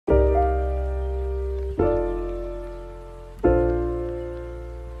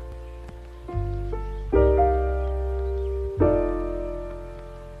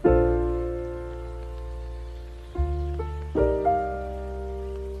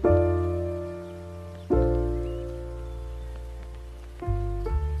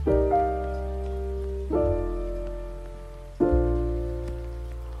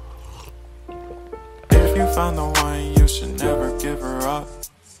found the one, you should never give her up.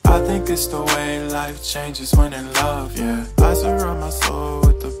 I think it's the way life changes when in love, yeah. I surround my soul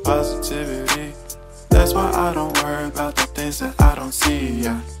with the positivity. That's why I don't worry about the things that I don't see,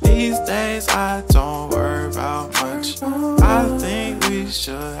 yeah. These days I don't worry about much. I think we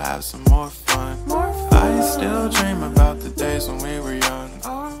should have some more fun. I still dream about the days when we were young.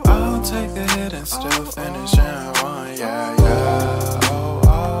 I'll take a hit and still finish in one, yeah, yeah. Oh,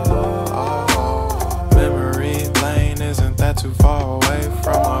 oh, oh, oh. Memory lane isn't that too far away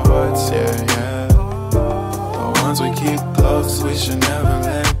from our hearts, yeah, yeah. The ones we keep close, we should never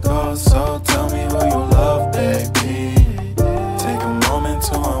let go. So tell me who you love, baby. Take a moment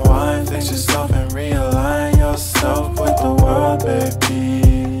to unwind, fix yourself and realign yourself with the world,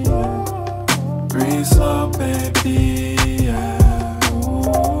 baby. Breathe slow, baby, yeah.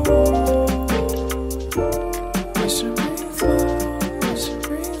 We should breathe slow, we should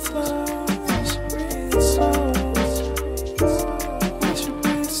breathe slow, we should breathe slow. We should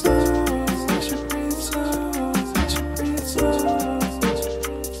breathe slow, we should breathe slow, we should breathe slow.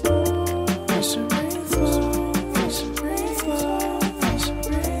 We should breathe slow, we should breathe slow, we should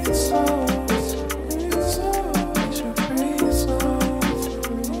breathe slow. We should breathe slow, we should breathe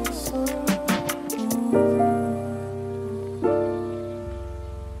slow.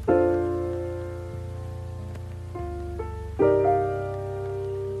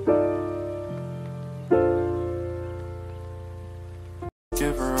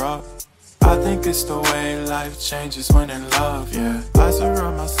 Give her up. I think it's the way life changes when in love, yeah. I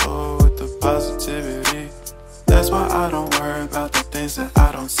surround my soul with the positivity. That's why I don't worry about the things that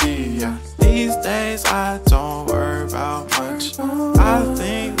I don't see, yeah. These days I don't worry about much. I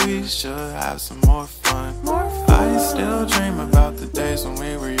think we should have some more fun. I still dream about the days when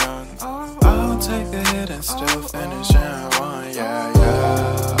we were young. I'll take a hit and still finish in one, yeah,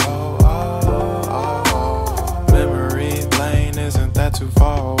 yeah. Oh, oh, oh, oh. Memory lane isn't that too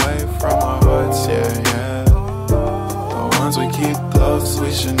far away from our hearts, yeah, yeah. The ones we keep close,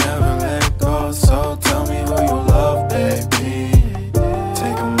 we should never let go. So tell me who you love, baby.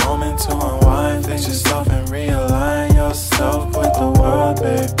 Take a moment to unwind, fix yourself and realign yourself with the world,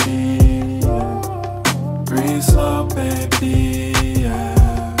 baby. Breathe slow, baby.